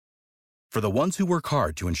For the ones who work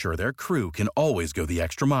hard to ensure their crew can always go the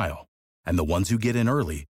extra mile, and the ones who get in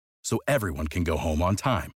early so everyone can go home on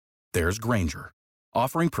time, there's Grainger,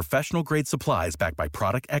 offering professional-grade supplies backed by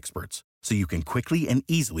product experts so you can quickly and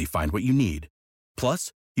easily find what you need.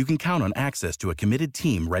 Plus, you can count on access to a committed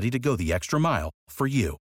team ready to go the extra mile for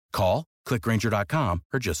you. Call, click Grainger.com,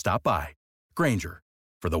 or just stop by. Grainger,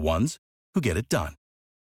 for the ones who get it done.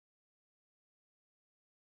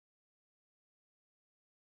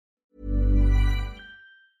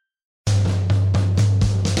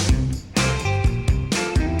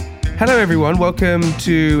 Hello everyone, welcome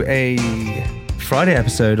to a Friday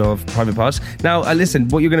episode of Private Parts. Now, listen,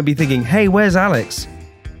 what you're going to be thinking, hey, where's Alex?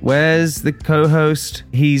 Where's the co-host?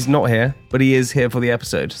 He's not here, but he is here for the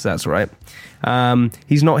episode, so that's right.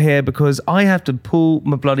 He's not here because I have to pull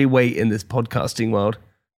my bloody weight in this podcasting world.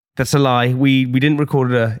 That's a lie. We didn't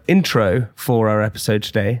record an intro for our episode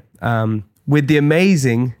today with the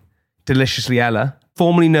amazing Deliciously Ella,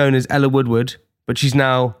 formerly known as Ella Woodward, but she's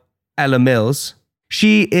now Ella Mills.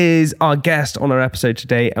 She is our guest on our episode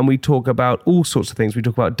today, and we talk about all sorts of things. We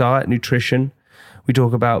talk about diet, nutrition. We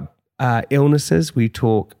talk about illnesses. We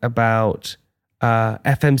talk about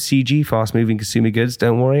FMCG, fast-moving consumer goods.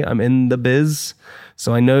 Don't worry, I'm in the biz,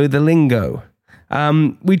 so I know the lingo.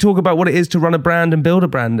 We talk about what it is to run a brand and build a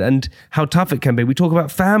brand and how tough it can be. We talk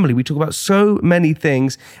about family. We talk about so many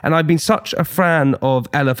things. And I've been such a fan of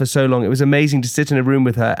Ella for so long. It was amazing to sit in a room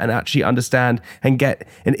with her and actually understand and get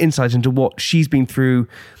an insight into what she's been through,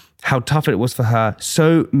 how tough it was for her,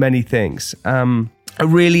 so many things. A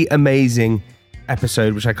really amazing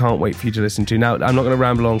episode, which I can't wait for you to listen to. Now, I'm not going to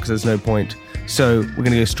ramble on because there's no point. So we're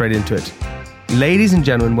going to go straight into it. Ladies and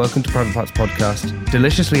gentlemen, welcome to Private Parts Podcast.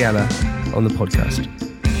 Deliciously Ella on the podcast.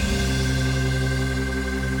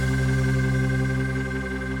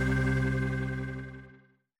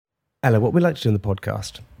 Ella, what we like to do on the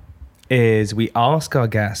podcast is we ask our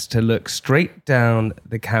guests to look straight down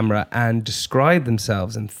the camera and describe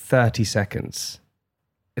themselves in 30 seconds.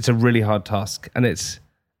 It's a really hard task, and it's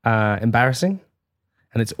embarrassing,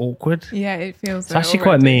 and it's awkward. Yeah, it feels It's actually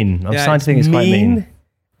quite mean. I'm starting to think it's quite mean.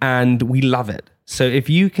 And we love it. So if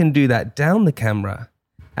you can do that down the camera,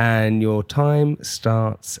 and your time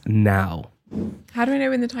starts now. How do I know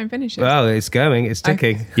when the time finishes? Well, it's going. It's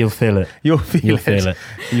ticking. You'll feel it. You'll feel it.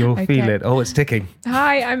 You'll Okay. feel it. Oh, it's ticking.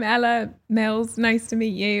 Hi, I'm Ella Mills. Nice to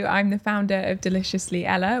meet you. I'm the founder of Deliciously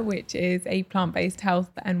Ella, which is a plant-based health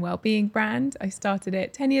and well-being brand. I started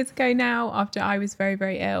it 10 years ago now after I was very,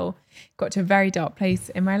 very ill. Got to a very dark place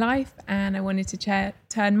in my life, and I wanted to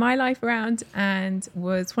turn my life around, and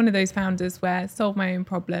was one of those founders where I solved my own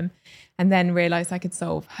problem and then realized I could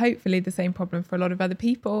solve hopefully the same problem for a lot of other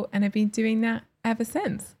people, and I've been doing that ever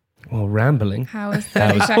since. Well, rambling. How was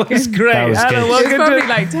 30 seconds? That was great. That was Ella, good. It was probably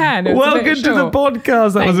like 10. It was a Welcome bit to the short.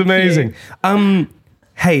 podcast. That was Thank amazing. you.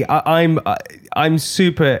 Hey, I'm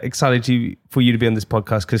super excited for you to be on this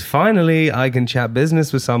podcast because finally I can chat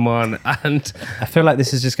business with someone, and I feel like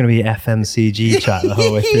this is just going to be FMCG chat the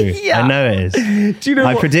whole way through. Yeah. I know it is. do you know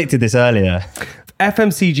I what? predicted this earlier.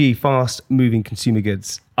 FMCG, fast moving consumer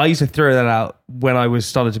goods. I used to throw that out when I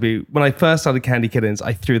first started Candy Kittens.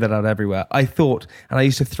 I threw that out everywhere. I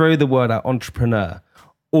used to throw the word out entrepreneur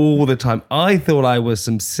all the time. I thought I was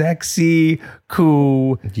some sexy,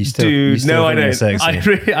 cool dude. No, I don't.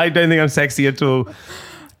 I don't think I'm sexy at all.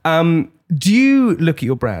 Do you look at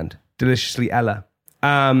your brand, Deliciously Ella,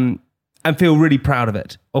 and feel really proud of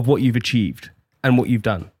it, of what you've achieved and what you've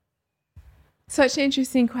done? Such an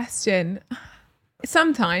interesting question.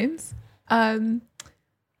 Sometimes, and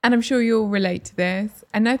I'm sure you'll relate to this,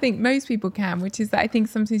 and I think most people can, which is that I think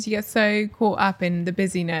sometimes you get so caught up in the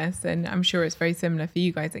busyness, and I'm sure it's very similar for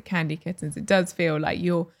you guys at Candy Kittens. It does feel like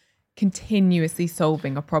you're continuously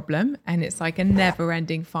solving a problem, and it's like a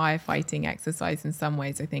never-ending firefighting exercise in some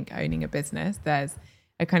ways. I think owning a business, there's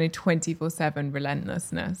a kind of 24/7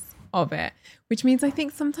 relentlessness of it, which means I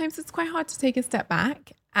think sometimes it's quite hard to take a step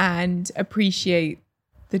back and appreciate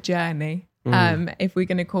the journey. If we're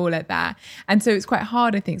going to call it that. And so it's quite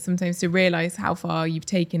hard, I think, sometimes to realize how far you've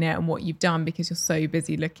taken it and what you've done because you're so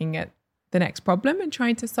busy looking at the next problem and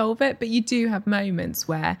trying to solve it. But you do have moments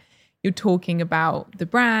where you're talking about the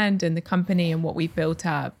brand and the company and what we've built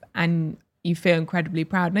up, and you feel incredibly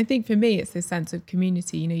proud. And I think for me, it's this sense of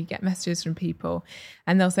community. You know, you get messages from people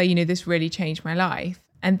and they'll say, you know, this really changed my life.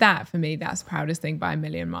 And that, for me, that's the proudest thing by a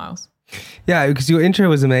million miles. Yeah, because your intro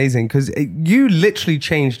was amazing because you literally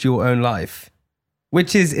changed your own life,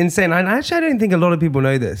 which is insane. And actually, I don't think a lot of people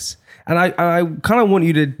know this. And I kind of want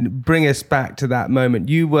you to bring us back to that moment.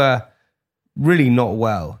 You were really not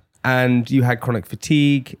well, and you had chronic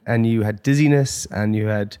fatigue, and you had dizziness, and you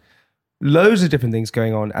had loads of different things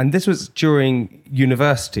going on. And this was during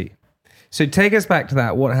university. So take us back to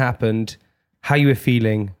that. What happened, how you were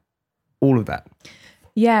feeling, all of that.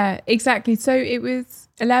 Yeah, exactly. So it was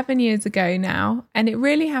 11 years ago now, and it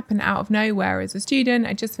really happened out of nowhere. As a student,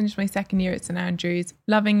 I just finished my second year at St Andrews,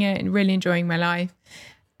 loving it and really enjoying my life.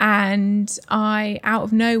 And I, out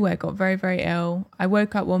of nowhere, got very, very ill. I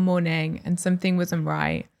woke up one morning and something wasn't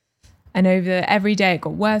right. And over every day, it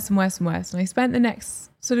got worse and worse and worse. And I spent the next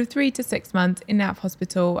sort of 3 to 6 months in and out of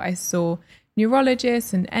hospital. I saw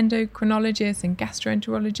neurologists and endocrinologists and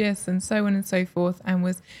gastroenterologists and so on and so forth, and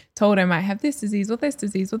was told I might have this disease or this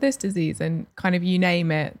disease or this disease, and kind of you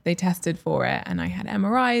name it, they tested for it. And I had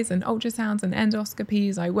MRIs and ultrasounds and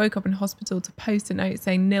endoscopies. I woke up in hospital to post a note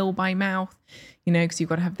saying nil by mouth, you know, because you've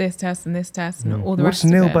got to have this test and all the rest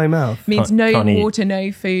of it. What's nil by mouth? Means no water,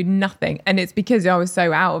 no food, nothing. And it's because I was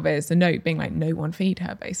so out of it. It's a note being like, no one feed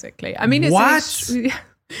her, basically. I mean, it's what?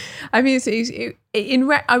 I mean,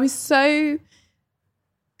 I was so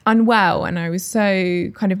unwell, and I was so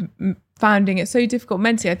kind of finding it so difficult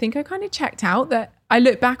mentally. I think I kind of checked out. That I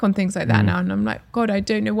look back on things like that now, and I'm like, God, I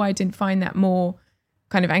don't know why I didn't find that more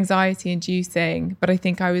kind of anxiety inducing. But I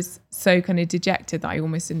think I was so kind of dejected that I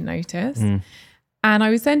almost didn't notice. And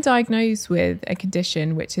I was then diagnosed with a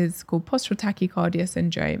condition which is called postural tachycardia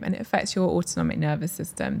syndrome, and it affects your autonomic nervous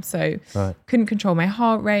system. So couldn't control my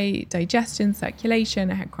heart rate, digestion,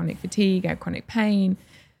 circulation. I had chronic fatigue, I had chronic pain.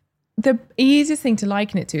 The easiest thing to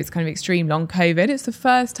liken it to is kind of extreme long COVID. It's the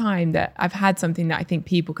first time that I've had something that I think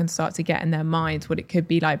people can start to get in their minds what it could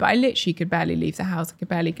be like. But I literally could barely leave the house. I could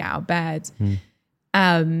barely get out of bed.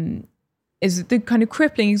 Is the kind of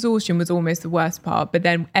crippling exhaustion was almost the worst part. But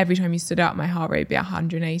then every time you stood up, my heart rate would be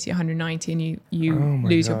 180, 190, and you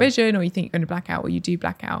lose your vision, or you think you're going to black out, or you do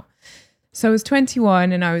black out. So I was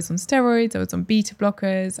 21 and I was on steroids, I was on beta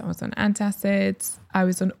blockers, I was on antacids, I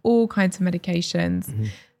was on all kinds of medications.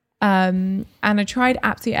 And I tried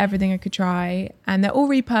absolutely everything I could try, and they're all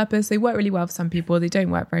repurposed. They work really well for some people. They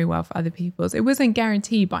don't work very well for other people. It wasn't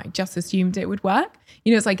guaranteed, but I just assumed it would work.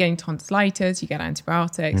 You know, it's like getting tonsillitis. You get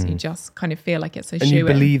antibiotics, and you just kind of feel like it's a shoe-in. And you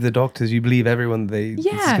believe the doctors. You believe everyone. It's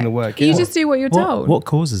going to work. You just do what you're told. What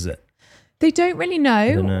causes it? They don't really know.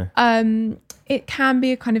 I don't know. It can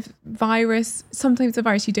be a kind of virus, sometimes a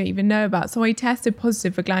virus you don't even know about. So I tested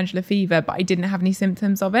positive for glandular fever, but I didn't have any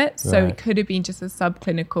symptoms of it. So it could have been just a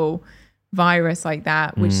subclinical virus like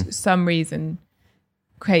that, which some reason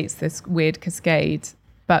creates this weird cascade,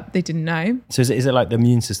 but they didn't know. So is it like the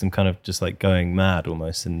immune system kind of just like going mad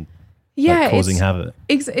almost and like causing havoc?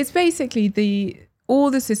 It's basically all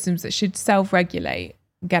the systems that should self-regulate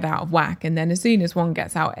get out of whack. And then as soon as one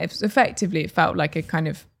gets out, effectively it felt like a kind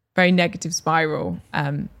of very negative spiral.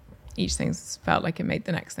 Each thing felt like it made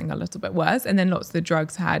the next thing a little bit worse. And then lots of the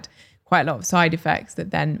drugs had quite a lot of side effects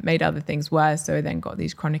that then made other things worse. So I then got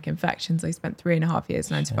these chronic infections. I spent 3.5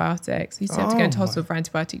 years on antibiotics. I used to have to go into hospital for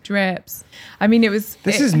antibiotic drips. I mean, This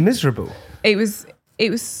is miserable. It was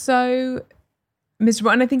so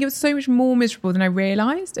miserable. And I think it was so much more miserable than I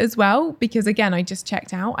realized as well, because again, I just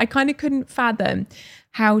checked out. I kind of couldn't fathom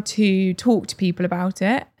how to talk to people about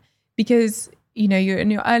it, because you know, you're in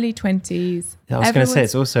your early 20s. Yeah, I was going to say,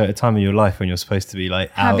 it's also a time of your life when you're supposed to be like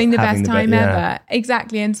having the best time ever.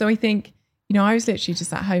 Exactly. And so I think, you know, I was literally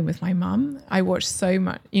just at home with my mum. I watched so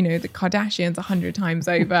much, you know, the Kardashians 100 times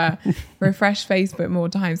over, refreshed Facebook more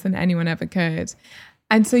times than anyone ever could.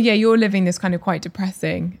 And so, yeah, you're living this kind of quite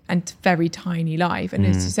depressing and very tiny life. And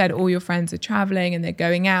as you said, all your friends are traveling and they're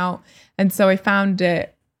going out. And so I found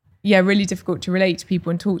it, really difficult to relate to people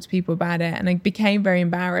and talk to people about it. And I became very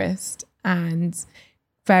embarrassed and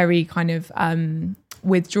very kind of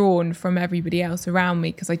withdrawn from everybody else around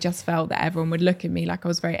me, because I just felt that everyone would look at me like I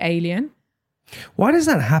was very alien. Why does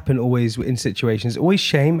that happen always in situations? Always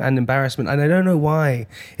shame and embarrassment, and I don't know why.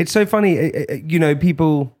 It's so funny, you know,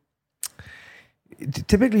 people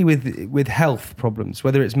typically with health problems,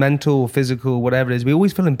 whether it's mental or physical, whatever it is, we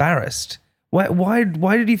always feel embarrassed. Why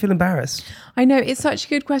did you feel embarrassed? I know, it's such a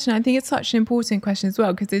good question. I think it's such an important question as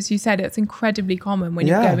well, because as you said, it's incredibly common when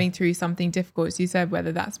you're going through something difficult, as you said,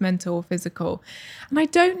 whether that's mental or physical. And I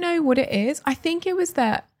don't know what it is. I think it was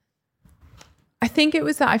that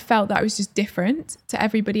I felt that I was just different to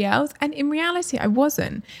everybody else. And in reality, I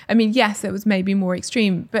wasn't. I mean, yes, it was maybe more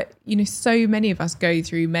extreme, but you know, so many of us go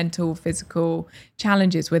through mental, physical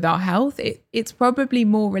challenges with our health. It's probably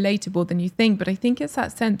more relatable than you think, but I think it's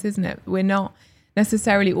that sense, isn't it? We're not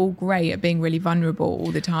necessarily all great at being really vulnerable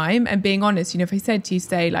all the time and being honest. You know, if I said to you,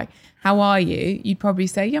 say like, how are you? You'd probably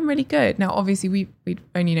say, yeah, I'm really good. Now, obviously, we'd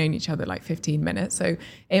only known each other like 15 minutes. So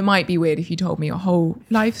it might be weird if you told me your whole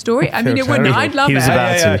life story. I mean, it wouldn't. I'd love He was it.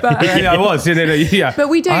 about to. But, I was. Yeah. but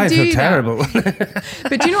we don't I do feel that. terrible.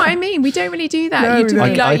 But do you know what I mean? We don't really do that. No, You'd be no.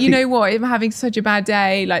 like, I you think- know what? I'm having such a bad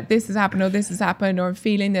day. Like this has happened or this has happened or I'm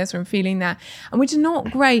feeling this or I'm feeling that. And we're just not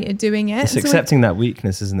great at doing it. It's So accepting that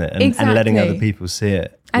weakness, isn't it? And letting other Exactly. people see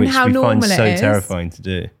it, And which how we find normal it so is. terrifying to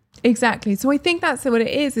do. Exactly. So I think that's what it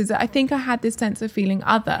is that I think I had this sense of feeling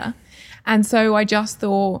other. And so I just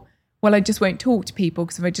thought, well, I just won't talk to people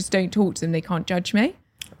because if I just don't talk to them, they can't judge me.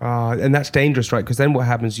 And that's dangerous, right? Because then what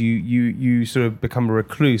happens, you sort of become a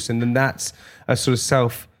recluse, and then that's a sort of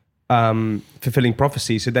self fulfilling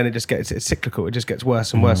prophecy. So then it's cyclical. It just gets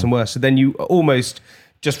worse and worse and worse. So then you almost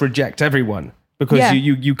just reject everyone because Yeah.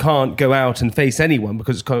 you can't go out and face anyone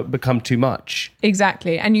because it's become too much.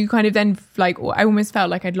 Exactly. And you kind of then like, I almost felt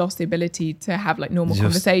like I'd lost the ability to have like normal Just-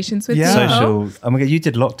 conversations with Yeah. people. Social. Oh my God, you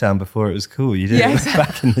did lockdown before it was cool. You did Yes. it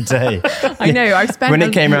back in the day. I know. I've spent When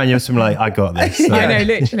it came around, you were some like, I got this. So- I know,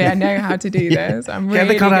 literally, I know how to do this. I'm Get really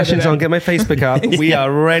the good at Kardashians it. on, get my Facebook up. We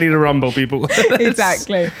are ready to rumble, people.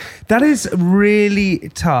 Exactly. That is really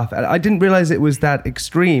tough. And I didn't realize it was that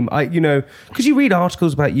extreme. Because you read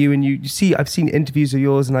articles about you and you see, I've seen interviews of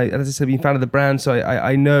yours, and as I said, I've been a fan of the brand, so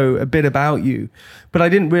I know a bit about you. But I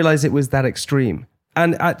didn't realize it was that extreme.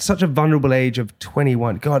 And at such a vulnerable age of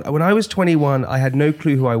 21, God, when I was 21, I had no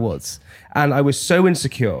clue who I was. And I was so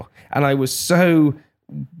insecure. And I was so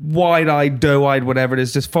wide-eyed, doe-eyed, whatever it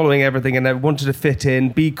is, just following everything, and I wanted to fit in,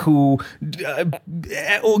 be cool,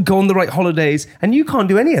 or go on the right holidays. And you can't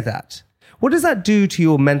do any of that. What does that do to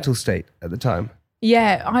your mental state at the time?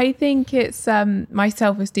 Yeah, I think it's my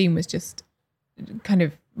self-esteem was just kind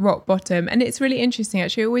of rock bottom. And it's really interesting,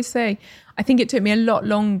 actually. I always say, I think it took me a lot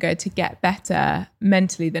longer to get better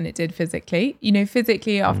mentally than it did physically. You know,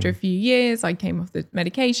 physically, after a few years, I came off the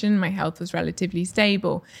medication, my health was relatively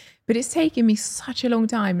stable. But it's taken me such a long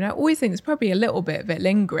time. And I always think there's probably a little bit of it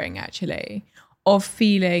lingering, actually, of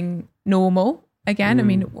feeling normal again. I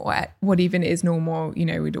mean, what even is normal? You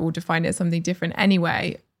know, we'd all define it as something different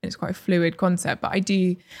anyway. It's quite a fluid concept, but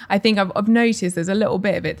I think I've noticed there's a little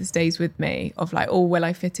bit of it that stays with me of like, oh, will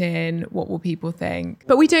I fit in? What will people think?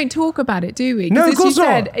 But we don't talk about it, do we? 'Cause No, of as you course not.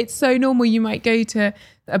 said, it's so normal. You might go to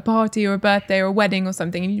a party or a birthday or a wedding or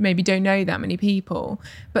something and you maybe don't know that many people,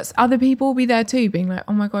 but other people will be there too being like,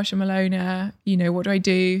 oh my gosh, I'm a loner. You know, what do I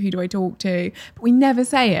do? Who do I talk to? But we never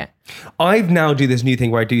say it. I've now do this new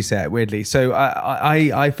thing where I do say it weirdly. So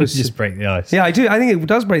I Just break the ice. Yeah, I do. I think it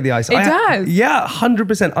does break the ice. It does. Yeah,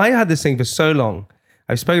 100%. I had this thing for so long.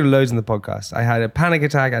 I've spoken to loads in the podcast. I had a panic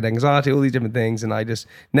attack, I had anxiety, all these different things, and I just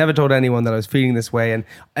never told anyone that I was feeling this way.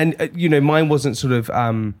 And mine wasn't sort of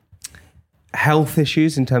health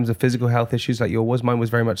issues in terms of physical health issues like yours was. Mine was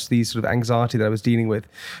very much the sort of anxiety that I was dealing with.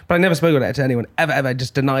 But I never spoke about it to anyone, ever. I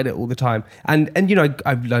just denied it all the time. And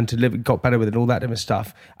I've learned to live, got better with it and all that different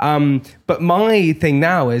stuff. But my thing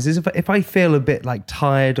now is if I feel a bit like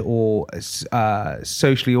tired or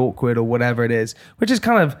socially awkward or whatever it is, which is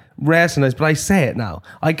kind of rare sometimes, but I say it now.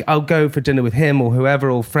 I'll go for dinner with him or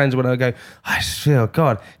whoever or friends or whatever. I go, I just feel,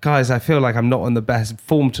 God, guys, I feel like I'm not on the best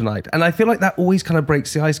form tonight. And I feel like that always kind of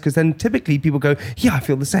breaks the ice because then typically people go, yeah, I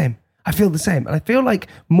feel the same. And I feel like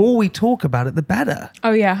more we talk about it, the better.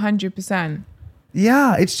 Oh yeah, 100%.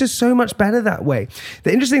 Yeah, it's just so much better that way.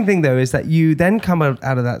 The interesting thing though is that you then come out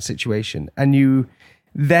of that situation and you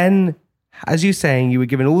then, as you're saying, you were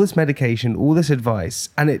given all this medication, all this advice,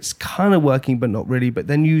 and it's kind of working, but not really. But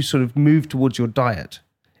then you sort of move towards your diet.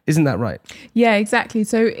 Isn't that right? Yeah, exactly.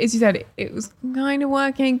 So as you said, it was kind of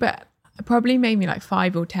working, but it probably made me like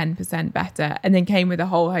 5 or 10% better, and then came with a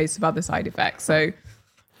whole host of other side effects. So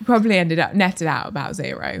probably netted out about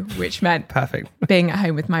 0, which meant Perfect. being at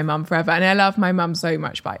home with my mum forever. And I love my mum so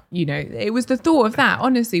much, but it was the thought of that,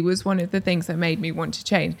 honestly, was one of the things that made me want to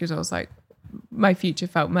change, because I was like, my future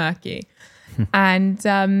felt murky. And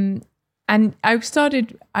I've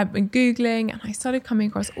been Googling, and I started coming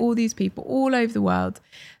across all these people all over the world.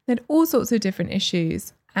 They had all sorts of different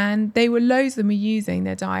issues, and loads of them were using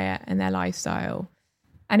their diet and their lifestyle.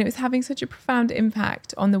 And it was having such a profound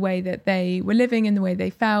impact on the way that they were living and the way they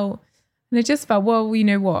felt. And I just felt, well, you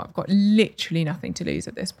know what? I've got literally nothing to lose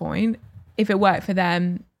at this point. If it worked for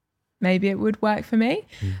them, maybe it would work for me.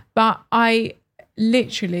 But I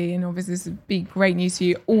literally, and obviously this would be great news to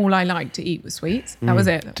you, all I liked to eat was sweets. That was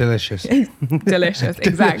it. Delicious. Delicious.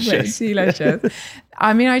 Exactly. Delicious.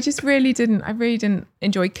 I mean, I really didn't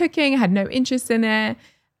enjoy cooking. I had no interest in it.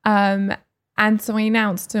 And so I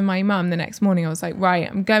announced to my mum the next morning, I was like, right,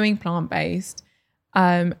 I'm going plant-based.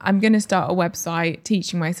 I'm going to start a website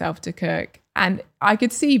teaching myself to cook. And I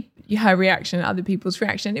could see, her reaction and other people's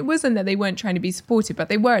reaction. It wasn't that they weren't trying to be supportive, but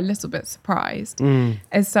they were a little bit surprised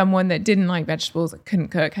as someone that didn't like vegetables, that couldn't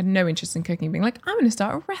cook, had no interest in cooking, being like, I'm going to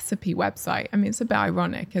start a recipe website. I mean, it's a bit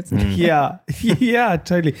ironic, isn't it? Yeah,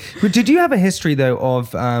 totally. But did you have a history though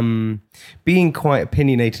of being quite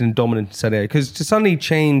opinionated and dominant in certain areas? Because to suddenly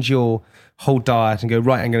change your whole diet and go,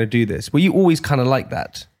 right, I'm going to do this, were you always kind of like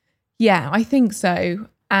that? Yeah, I think so.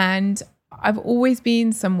 And I've always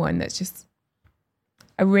been someone that's just,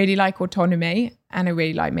 I really like autonomy and I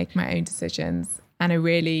really like making my own decisions. And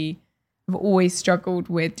I've always struggled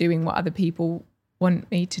with doing what other people want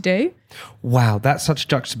me to do. Wow, that's such a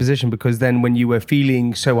juxtaposition, because then when you were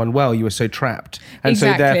feeling so unwell, you were so trapped. And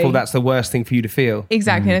Exactly. so therefore that's the worst thing for you to feel.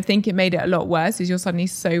 Exactly. And I think it made it a lot worse as you're suddenly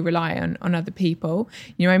so reliant on other people.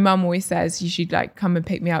 You know, my mum always says you should like come and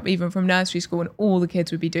pick me up even from nursery school, and all the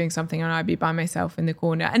kids would be doing something and I'd be by myself in the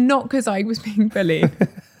corner. And not because I was being bullied.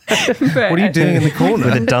 But, What are you doing in the corner?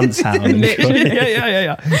 With a dunce hat on. Literally.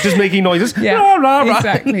 Yeah. Just making noises. Yeah, Rah, rah, rah.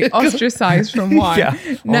 exactly. Ostracized from one. Yeah.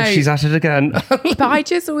 No, Oh, she's at it again. but I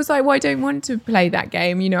just was like, well, I don't want to play that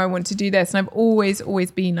game. You know, I want to do this. And I've always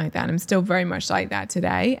been like that. And I'm still very much like that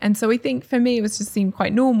today. And so I think for me, it was just seemed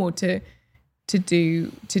quite normal to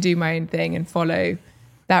do my own thing and follow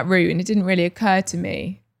that route. And it didn't really occur to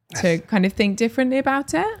me to kind of think differently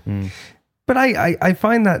about it. But I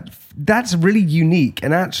find that that's really unique,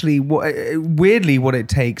 and actually weirdly what it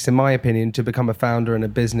takes, in my opinion, to become a founder and a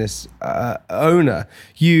business owner.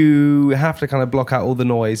 You have to kind of block out all the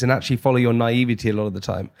noise and actually follow your naivety a lot of the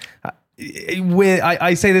time.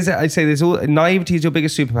 I say this all, naivety is your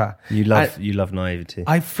biggest superpower. You love naivety.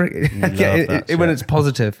 When it's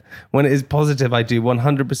positive. When it is positive, I do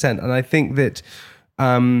 100%. And I think that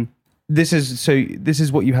this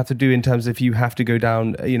is what you have to do in terms of, if you have to go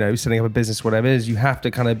down, you know, setting up a business, whatever it is, you have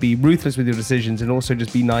to kind of be ruthless with your decisions and also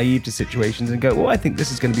just be naive to situations and go, well, I think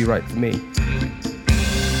this is going to be right for me.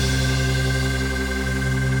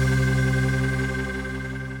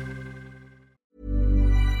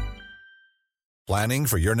 Planning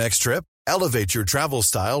for your next trip? Elevate your travel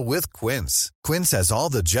style with Quince. Quince has all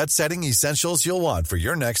the jet-setting essentials you'll want for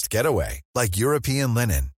your next getaway, like European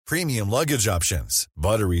linen, premium luggage options,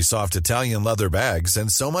 buttery soft Italian leather bags,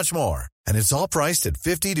 and so much more. And it's all priced at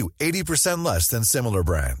 50 to 80% less than similar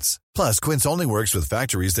brands. Plus, Quince only works with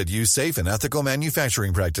factories that use safe and ethical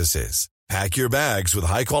manufacturing practices. Pack your bags with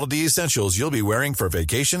high-quality essentials you'll be wearing for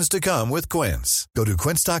vacations to come with Quince. Go to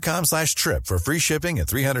quince.com/trip for free shipping and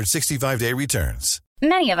 365-day returns.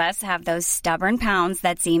 Many of us have those stubborn pounds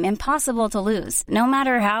that seem impossible to lose, no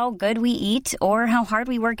matter how good we eat or how hard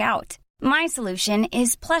we work out. My solution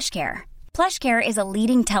is PlushCare. PlushCare is a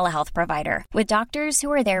leading telehealth provider with doctors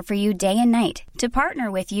who are there for you day and night to partner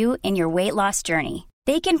with you in your weight loss journey.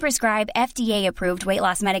 They can prescribe FDA-approved weight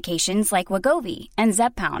loss medications like Wegovy and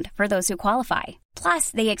Zepbound for those who qualify. Plus,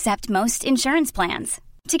 they accept most insurance plans.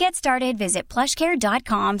 To get started, visit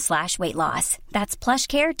plushcare.com/weightloss. That's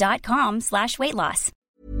plushcare.com/weightloss.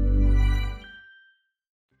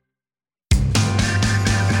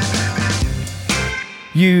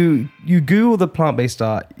 You Google the plant-based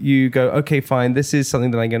diet, you go, okay, fine, this is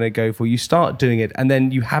something that I'm going to go for. You start doing it, and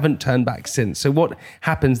then you haven't turned back since. So what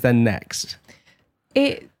happens then next?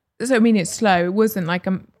 So I mean, it's slow. It wasn't like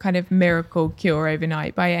a kind of miracle cure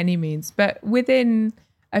overnight by any means, but within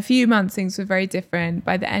a few months, things were very different.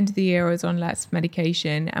 By the end of the year, I was on less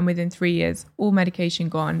medication, and within 3 years, all medication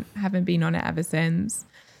gone. Haven't been on it ever since.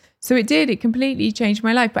 So it completely changed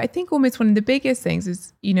my life. But I think almost one of the biggest things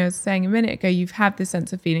is, you know, saying a minute ago, you've had this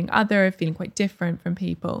sense of feeling other, of feeling quite different from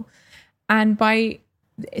people. And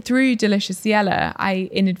through Delicious Yella, I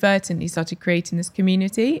inadvertently started creating this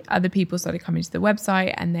community. Other people started coming to the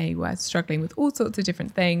website and they were struggling with all sorts of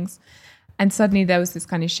different things. And suddenly there was this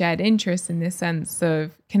kind of shared interest in this sense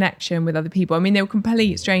of connection with other people. I mean, they were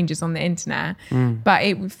complete strangers on the internet, but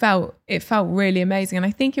it felt really amazing. And I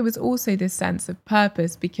think it was also this sense of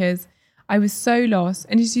purpose, because I was so lost.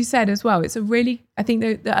 And as you said as well, it's I think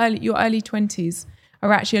your early 20s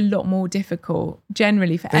are actually a lot more difficult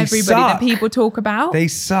generally for everybody that people talk about. They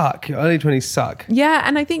suck. Your early 20s suck. Yeah,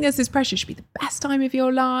 and I think there's this pressure. It should be the best time of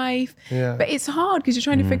your life. Yeah. But it's hard because you're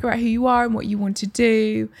trying to figure out who you are and what you want to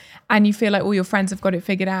do. And you feel like all your friends have got it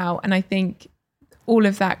figured out. And I think all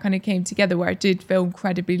of that kind of came together where I did feel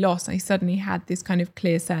incredibly lost. I suddenly had this kind of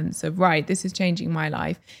clear sense of, right, this is changing my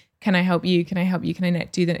life. Can I help you? Can I help you? Can I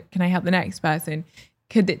help the next person?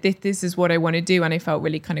 This is what I want to do. And I felt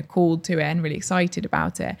really kind of called to it and really excited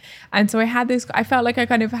about it. And so I felt like I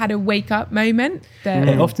kind of had a wake up moment.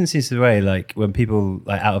 It often seems the way, like when people,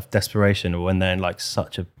 like out of desperation or when they're in like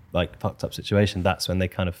such a like fucked up situation, that's when they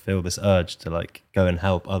kind of feel this urge to like go and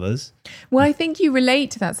help others. Well, I think you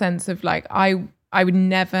relate to that sense of like, I would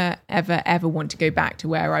never, ever, ever want to go back to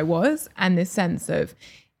where I was. And this sense of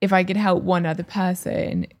if I could help one other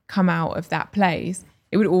person come out of that place,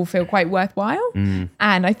 it would all feel quite worthwhile. And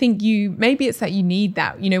I think maybe it's that you need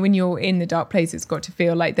that, you know, when you're in the dark place, it's got to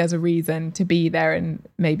feel like there's a reason to be there, and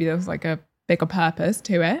maybe there's like a bigger purpose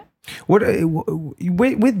to it. What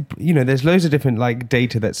with you know, there's loads of different like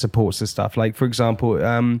data that supports this stuff. Like for example,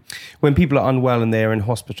 when people are unwell and they're in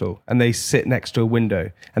hospital and they sit next to a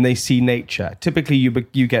window and they see nature, typically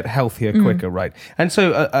you get healthier quicker, right? And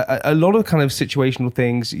so a lot of kind of situational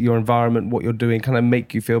things, your environment, what you're doing, kind of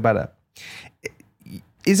make you feel better.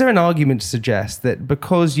 Is there an argument to suggest that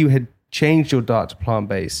because you had changed your diet to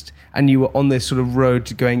plant-based and you were on this sort of road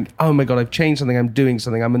to going, oh my God, I've changed something, I'm doing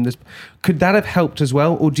something, I'm in this, could that have helped as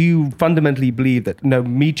well? Or do you fundamentally believe that, no,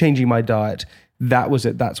 me changing my diet, that was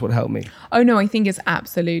it, that's what helped me? Oh no, I think it's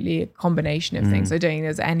absolutely a combination of things. I don't think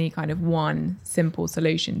there's any kind of one simple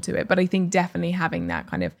solution to it, but I think definitely having that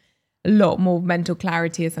kind of a lot more mental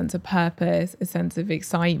clarity, a sense of purpose, a sense of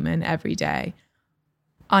excitement every day,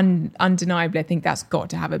 undeniably, I think that's got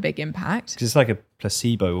to have a big impact. Because it's like a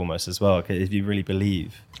placebo almost as well. If you really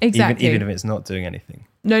believe, exactly, even if it's not doing anything,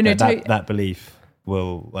 that belief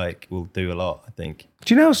will do a lot, I think.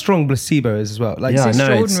 Do you know how strong placebo is as well? Like, it's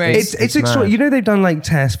extraordinary. It's extraordinary. You know, they've done like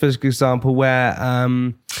tests, for example, where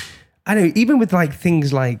I know, even with like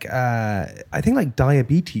things like I think like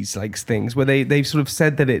diabetes, like things where they've sort of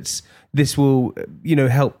said that this will, you know,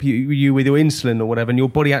 help you with your insulin or whatever, and your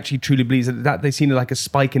body actually truly believes that they've seen like a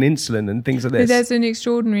spike in insulin and things like this. But there's an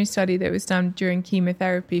extraordinary study that was done during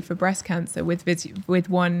chemotherapy for breast cancer with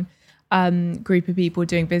one group of people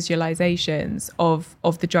doing visualizations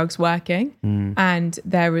of the drugs working, and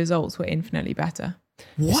their results were infinitely better.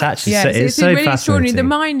 What? It's actually it's so really fascinating. Extraordinary. The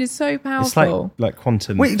mind is so powerful. It's like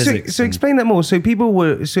quantum physics. So explain that more. So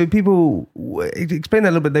people explain that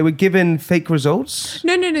a little bit. They were given fake results?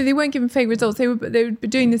 No. They weren't given fake results. They were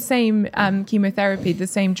doing the same chemotherapy, the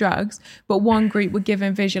same drugs, but one group were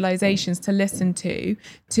given visualizations to listen to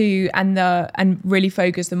and really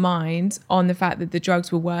focus the mind on the fact that the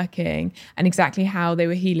drugs were working and exactly how they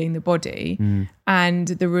were healing the body. And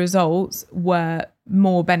the results were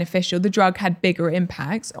more beneficial. The drug had bigger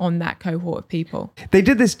impacts on that cohort of people. They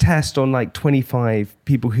did this test on like 25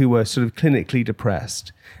 people who were sort of clinically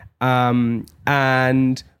depressed.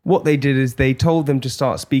 And what they did is they told them to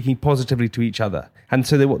start speaking positively to each other. And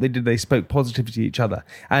so what they did, they spoke positively to each other.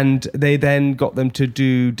 And they then got them to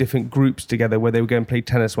do different groups together where they would go and play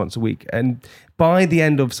tennis once a week. And by the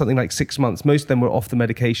end of something like 6 months, most of them were off the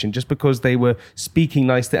medication just because they were speaking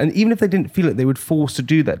nicely. And even if they didn't feel it, they would force to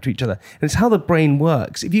do that to each other. And it's how the brain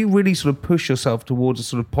works. If you really sort of push yourself towards a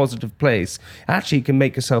sort of positive place, actually you can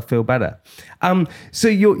make yourself feel better. So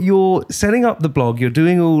you're setting up the blog, you're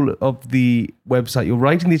doing all of the website, you're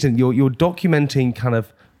writing these, and you're documenting kind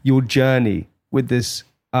of your journey with this,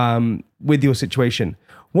 with your situation.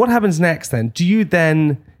 What happens next then? Do you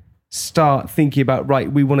then start thinking about, right,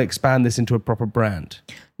 we want to expand this into a proper brand?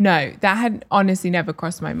 No, that had honestly never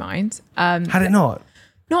crossed my mind. Had it not?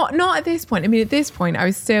 Not at this point. I mean, at this point, I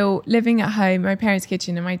was still living at home, my parents'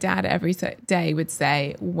 kitchen, and my dad every day would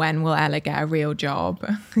say, when will Ella get a real job?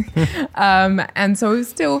 And so I was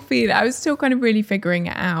still kind of really figuring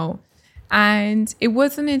it out. And it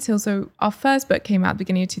wasn't until, our first book came out at the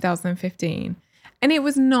beginning of 2015. And it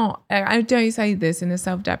was not, I don't say this in a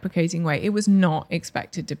self-deprecating way, it was not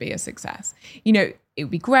expected to be a success. You know, it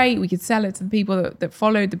would be great, we could sell it to the people that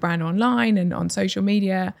followed the brand online and on social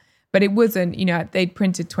media, but it wasn't, you know, they'd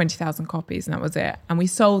printed 20,000 copies and that was it. And we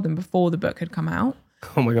sold them before the book had come out.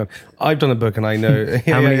 Oh my God. I've done a book and I know.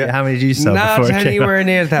 How many did you sell before it came out? Not anywhere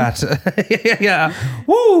near that. Yeah.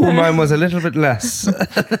 Woo, mine was a little bit less.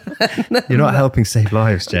 You're not helping save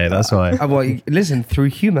lives, Jay, that's why. Well, listen, through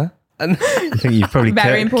humour. I think you've probably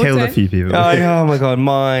killed a few people. Oh my God,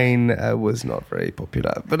 mine was not very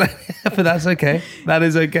popular, but that's okay. That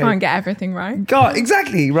is okay. Can't get everything right. God,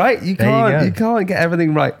 exactly right. You can't get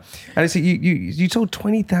everything right. And so you sold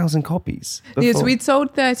 20,000 copies. Yes, so we'd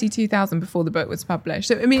sold 32,000 before the book was published.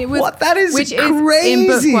 So I mean, it was what? That is crazy. In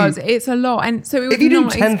book was it's a lot, and so it was. If you do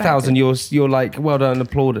 10,000, you're like well done,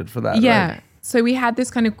 applauded for that. Yeah. Right? So we had this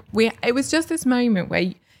kind of it was just this moment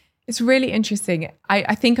where. It's really interesting.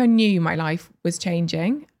 I think I knew my life was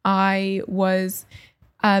changing. I was,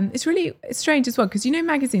 it's strange as well, because you know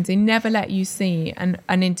magazines, they never let you see an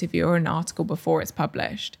interview or an article before it's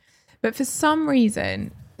published. But for some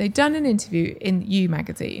reason, they'd done an interview in You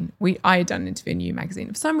magazine. I had done an interview in You magazine.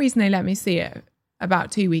 For some reason, they let me see it about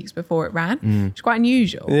 2 weeks before it ran, which is quite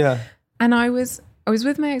unusual. Yeah. And I was I was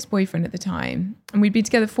with my ex-boyfriend at the time, and we'd been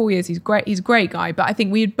together 4 years. He's great. He's a great guy, but I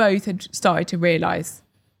think we had started to realise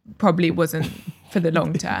probably it wasn't for the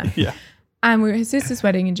long term. Yeah. And we were at his sister's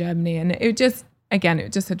wedding in Germany, and it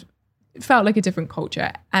felt like a different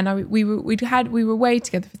culture. And we were away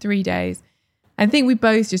together for 3 days. I think we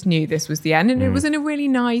both just knew this was the end, and it was in a really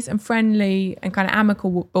nice and friendly and kind of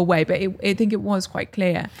amicable way. But I think it was quite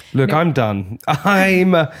clear. Look, I'm done.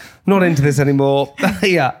 I'm not into this anymore.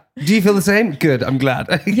 Yeah. Do you feel the same? Good. I'm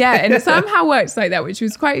glad. Yeah, and it somehow works like that, which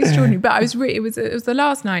was quite extraordinary. But it was the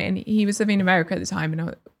last night, and he was living in America at the time,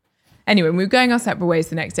 and anyway, we were going our separate ways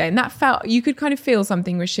the next day, and you could kind of feel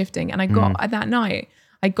something was shifting. And I got that night,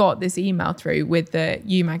 I got this email through with the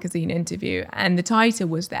You Magazine interview, and the title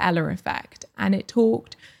was The Ella Effect. And it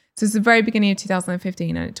talked, so it's the very beginning of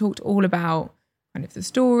 2015, and it talked all about kind of the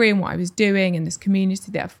story and what I was doing and this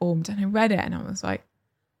community that I formed. And I read it, and I was like,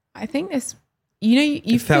 I think this,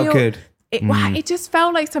 you felt good. It just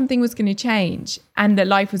felt like something was going to change, and that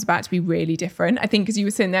life was about to be really different. I think because you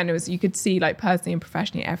were sitting there, and you could see like personally and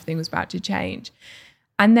professionally, everything was about to change.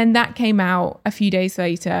 And then that came out a few days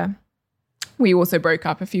later. We also broke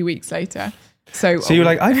up a few weeks later. So you're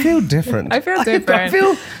like, I feel different. I feel different. I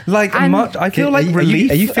feel like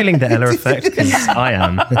relief. Are you feeling the Ella effect? Because I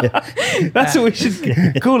am. That's what we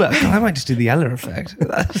should call it. God, I might just do the Ella effect.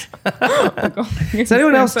 Has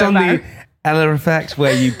anyone else done the Ella effect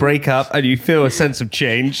where you break up and you feel a sense of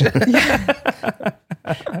change?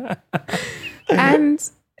 And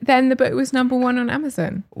then the book was number 1 on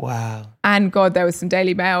Amazon. Wow. And God, there was some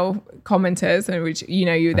Daily Mail commenters, and which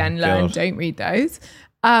you then learn, don't read those.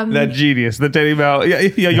 They're genius. The Daily Mail. Yeah,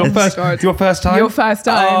 your first time. Your first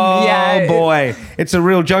time. Oh, yeah. Boy, it's a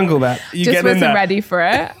real jungle. That you just get in there. wasn't ready for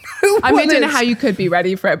it. I mean, I don't know how you could be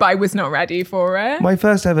ready for it, but I was not ready for it. My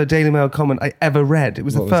first ever Daily Mail comment I ever read. It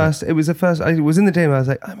was the first. It was the first. I was in the Daily Mail. I was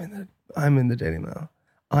like, I'm in the Daily Mail.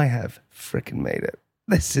 I have frickin' made it.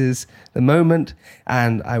 This is the moment.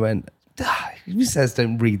 And I went, who says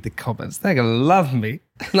don't read the comments? They're going to love me.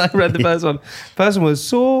 And I read the first one. First one was,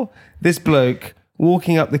 saw this bloke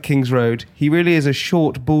walking up the King's Road. He really is a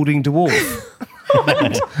short, balding dwarf.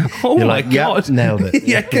 Oh You're my God. Yep, nailed it.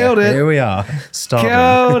 Yeah, killed it. Here we are.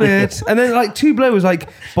 Killed it. And then like two below was like,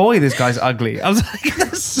 boy, this guy's ugly. I was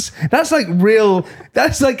like, that's like real.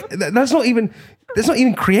 That's not even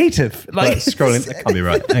creative. Like scrolling. That can't be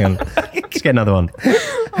right. Hang on. Let's get another one.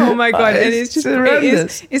 Oh my God. And it's just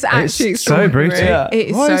horrendous. It's actually so brutal. Yeah. It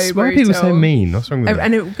is so brutal. Why are people so mean? What's wrong with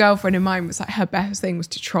And a girlfriend of mine was like, her best thing was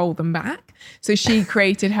to troll them back. So she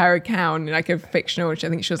created her account, like a fictional, which I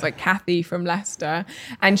think she was like Kathy from Leicester.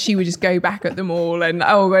 And she would just go back at them all. And it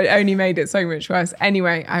only made it so much worse.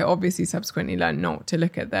 Anyway, I obviously subsequently learned not to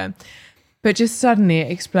look at them. But just suddenly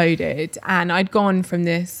it exploded. And I'd gone from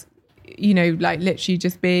this, like literally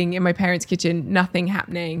just being in my parents' kitchen, nothing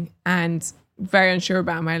happening, and very unsure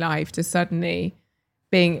about my life, to suddenly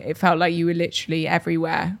it felt like you were literally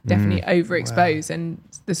everywhere, definitely overexposed. Wow. And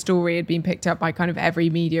the story had been picked up by kind of every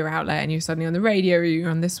media outlet, and you're suddenly on the radio, or you were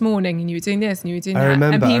on This Morning, and you were doing this and you were doing that.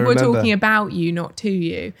 And people were talking about you, not to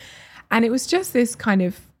you. And it was just this kind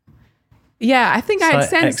of, I think I had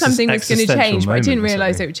sensed something was going to change, but I didn't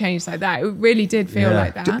realize it would change like that. It really did feel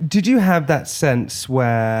like that. Did you have that sense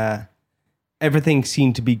where everything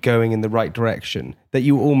seemed to be going in the right direction, that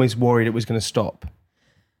you were almost worried it was going to stop?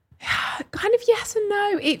 Kind of yes and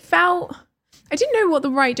no. It felt, I didn't know what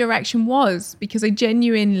the right direction was, because I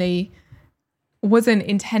genuinely wasn't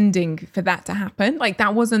intending for that to happen. Like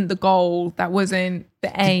that wasn't the goal. That wasn't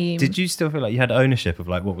the aim. Did you still feel like you had ownership of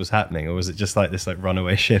like what was happening, or was it just like this like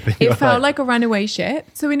runaway ship? It felt like a runaway ship.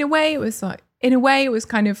 So in a way it was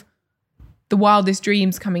kind of the wildest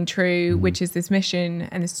dreams coming true, which is this mission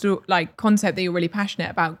and this like concept that you're really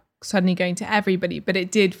passionate about suddenly going to everybody. But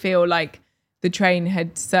it did feel like the train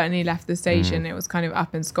had certainly left the station. It was kind of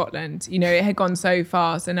up in Scotland. It had gone so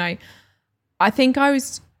fast. And I think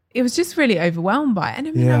it was just really overwhelmed by it. And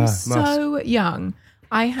I mean, I was so young.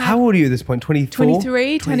 How old are you at this point? 24?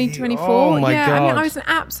 23, 24. Oh my God. I mean, I was an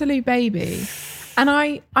absolute baby. And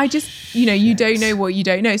I just, you don't know what you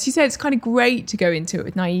don't know. So you said it's kind of great to go into it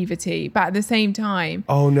with naivety, but at the same time.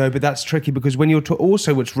 Oh no, but that's tricky, because when you're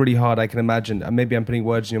also what's really hard, I can imagine, and maybe I'm putting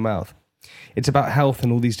words in your mouth, it's about health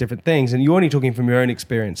and all these different things, and you're only talking from your own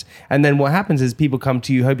experience. And then what happens is people come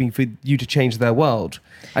to you hoping for you to change their world.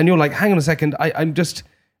 And you're like, hang on a second, I'm just,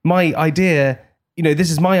 my idea,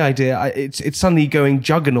 this is my idea. It's suddenly going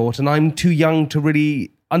juggernaut, and I'm too young to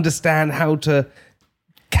really understand how to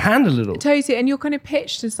handle it all. Totally. And you're kind of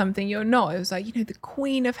pitched to something you're not. It was like, the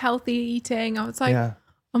queen of healthy eating. I was like,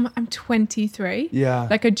 I'm 23. Yeah.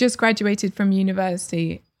 Like I just graduated from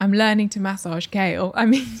university. I'm learning to massage kale. I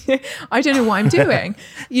mean, I don't know what I'm doing.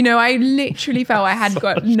 I literally felt I had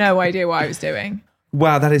got no idea what I was doing.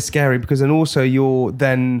 Wow, that is scary because then also you're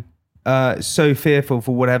then so fearful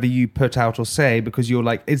for whatever you put out or say because you're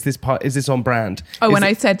like, is this on brand?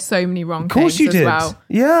 I said so many wrong things. Of course you did. Well.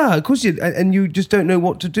 Yeah, of course you did. And you just don't know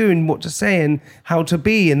what to do and what to say and how to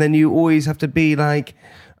be. And then you always have to be like,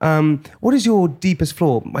 what is your deepest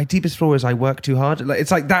flaw? My deepest flaw is I work too hard. Like, it's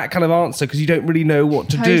like that kind of answer because you don't really know what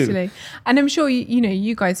to do. Totally. And I'm sure,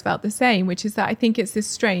 you guys felt the same, which is that I think it's this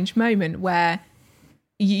strange moment where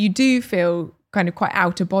you do feel kind of quite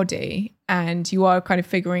out of body and you are kind of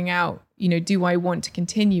figuring out, do I want to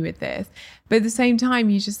continue with this? But at the same time,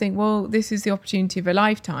 you just think, well, this is the opportunity of a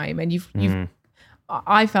lifetime. And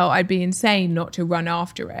I felt I'd be insane not to run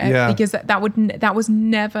after it because that was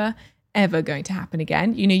never, ever going to happen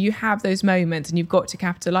again. You have those moments and you've got to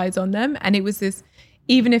capitalize on them. And it was this,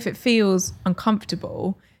 even if it feels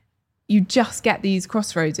uncomfortable, you just get these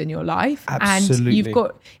crossroads in your life. Absolutely.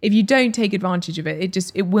 And if you don't take advantage of it,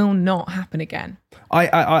 it will not happen again.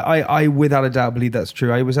 I without a doubt believe that's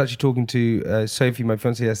true. I was actually talking to Sophie, my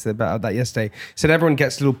fiancée, yesterday about that yesterday. Said everyone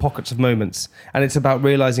gets little pockets of moments and it's about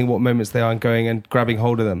realizing what moments they are and going and grabbing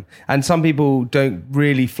hold of them. And some people don't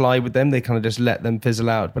really fly with them. They kind of just let them fizzle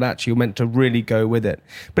out, but actually you're meant to really go with it.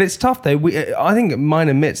 But it's tough though. I think mine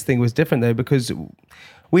and Mitt's thing was different though because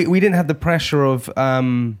we didn't have the pressure of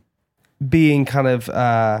being kind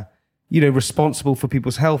of responsible for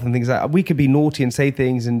people's health and things like that. We could be naughty and say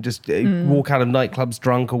things and just walk out of nightclubs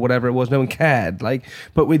drunk or whatever it was. No one cared.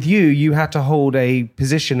 But with you had to hold a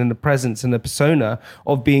position and a presence and a persona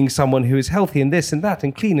of being someone who is healthy and this and that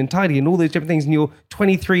and clean and tidy and all those different things. And you're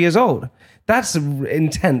 23 years old. That's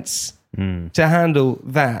intense to handle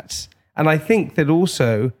that. And I think that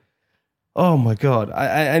also, oh my God,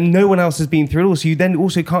 and no one else has been through it all. So you then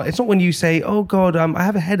also can't, it's not when you say, oh God, I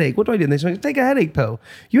have a headache. What do I do? And they say, take a headache pill.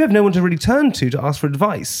 You have no one to really turn to ask for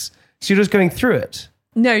advice. So you're just going through it.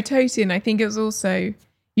 No, totally. And I think it was also,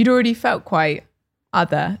 you'd already felt quite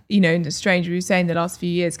other, and strange. We were saying the last few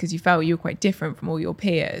years because you felt you were quite different from all your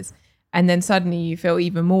peers. And then suddenly you feel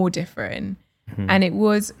even more different. Mm-hmm. And it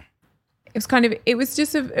was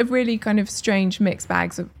just a really kind of strange mixed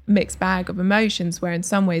bag of emotions where in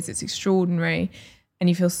some ways it's extraordinary and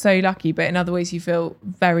you feel so lucky, but in other ways you feel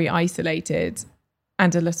very isolated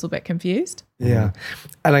and a little bit confused. Yeah.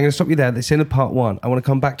 And I'm going to stop you there. That's in a part 1. I want to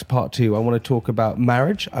come back to part 2. I want to talk about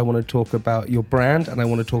marriage. I want to talk about your brand and I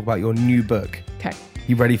want to talk about your new book. Okay.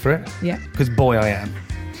 You ready for it? Yeah. Because boy, I am.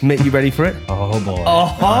 Mitt, you ready for it? Oh boy.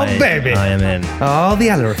 Oh, baby. I am in. Oh, the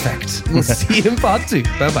Ella effect. We'll see you in part 2.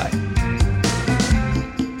 Bye-bye.